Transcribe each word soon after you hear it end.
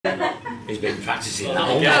He's been practicing that.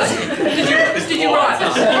 Did you write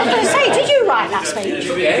that? I was going to say, did you write that speech?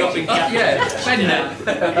 Yeah, send that.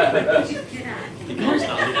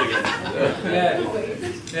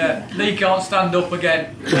 Yeah, Lee can't stand up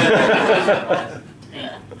again.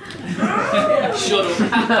 Shut up.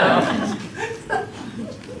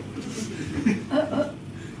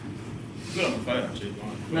 Good on the phone, actually.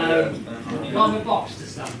 No, you want a box to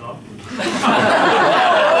stand on.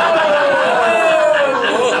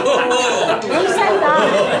 Who said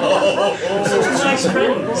that? Such nice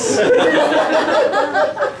friends.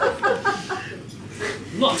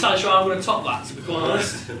 I'm not entirely sure I'm going to top that, to be quite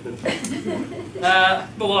honest. But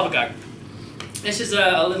we'll have a go. This is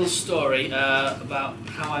a little story about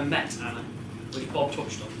how I met Anna, which Bob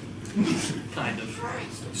touched on. Kind of.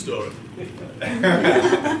 Story.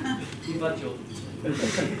 You've had yours.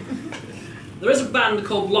 There is a band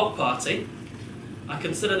called Block Party. I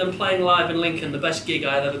consider them playing live in Lincoln the best gig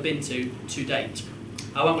I've ever been to date.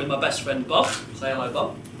 I went with my best friend Bob. Say hello,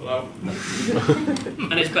 Bob. Hello.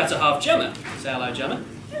 And his better half, Gemma. Say hello, Gemma.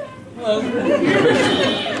 Hello.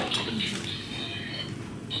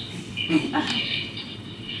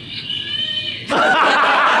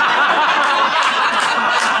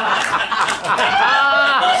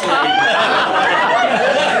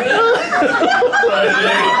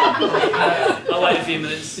 I'll wait a few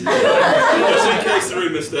minutes. Just in case the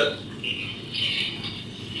room missed it.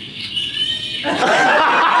 Go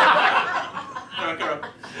on.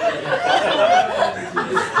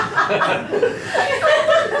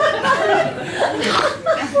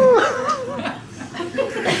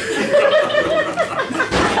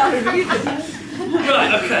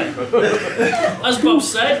 Right, okay. As Bob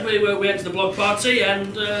said, we went to the Block Party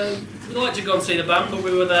and we'd like to go and see the band, but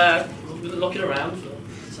we were there looking around.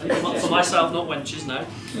 For myself, not wenches, no.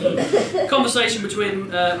 Conversation between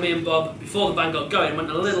me and Bob before the band got going went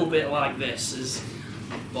a little bit like this, as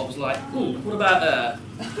Bob was like, "Ooh, what about her?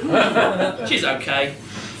 She's okay.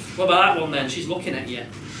 What about that one then? She's looking at you.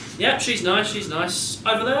 Yep, she's nice, she's nice.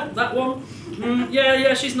 Over there, that one?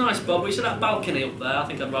 Yeah, she's nice, Bob, but you see that balcony up there? I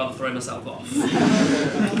think I'd rather throw myself off."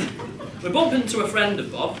 We bump into a friend of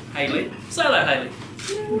Bob, Hayley. Say hello, Hayley.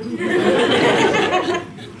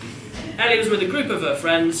 Ellie was with a group of her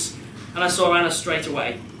friends, and I saw Anna straight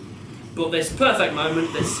away. But this perfect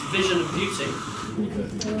moment, this vision of beauty,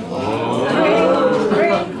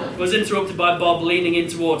 was interrupted by Bob leaning in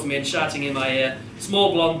towards me and shouting in my ear,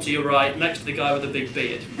 "Small blonde to your right, next to the guy with the big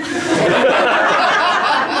beard."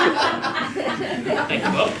 Thank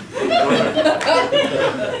you, Bob.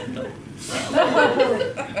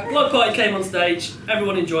 Block Party came on stage,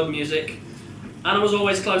 everyone enjoyed the music. Anna was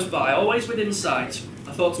always close by, always within sight.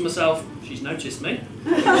 I thought to myself, she's noticed me.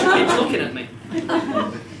 She keeps looking at me.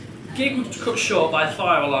 Gig was cut short by a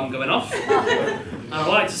fire alarm going off. And I'd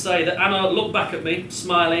like to say that Anna looked back at me,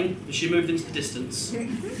 smiling, as she moved into the distance.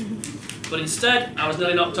 But instead, I was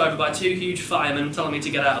nearly knocked over by two huge firemen telling me to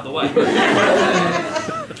get out of the way.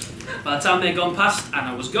 By the time they had gone past,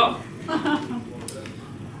 Anna was gone.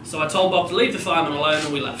 So I told Bob to leave the fireman alone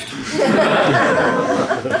and we left.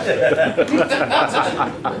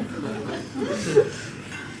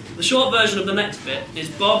 The short version of the next bit is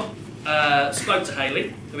Bob spoke to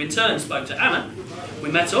Hayley, who in turn spoke to Anna. We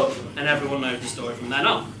met up and everyone knows the story from then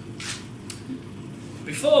on.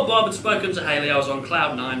 Before Bob had spoken to Hayley, I was on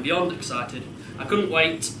cloud 9, beyond excited. I couldn't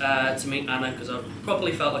wait to meet Anna because I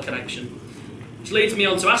properly felt a connection. Which leads me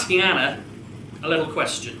on to asking Anna a little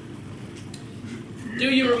question. Do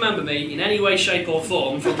you remember me in any way, shape or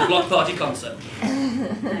form from the Block Party concert?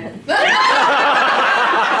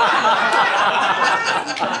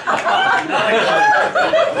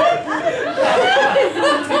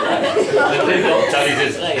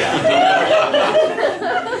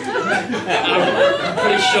 I'm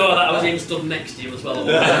pretty sure that I was even stood next to you as well.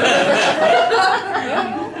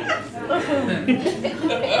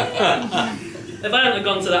 If I hadn't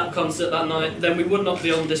gone to that concert that night, then we would not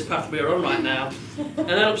be on this path we are on right now. And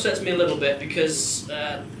that upsets me a little bit because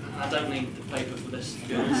I don't need the paper for this, to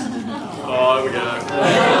be honest. Oh, here we go.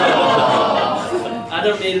 I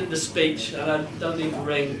don't need the speech, and I don't need the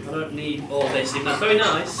ring, I don't need all this, even though it's very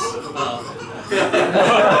nice. Oh.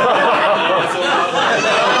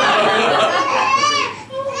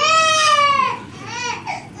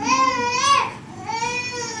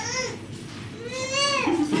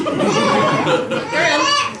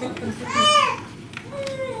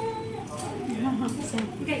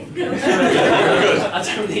 I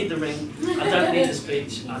don't need the ring, I don't need the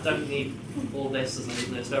speech, I don't need all this,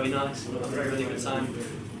 even though it's very nice, and I've had a really good time.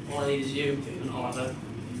 All I need is you and Oliver.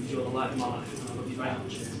 You're the light of my life, and I love you very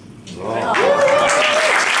much.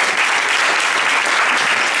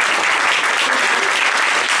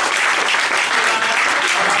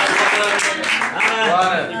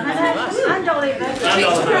 Stand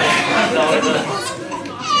on the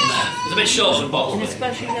It's a bit short for Bob.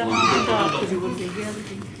 Especially after dark, because he wouldn't be here.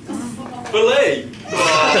 For Lee.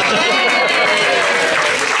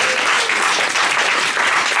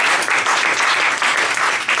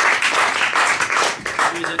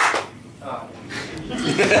 Music.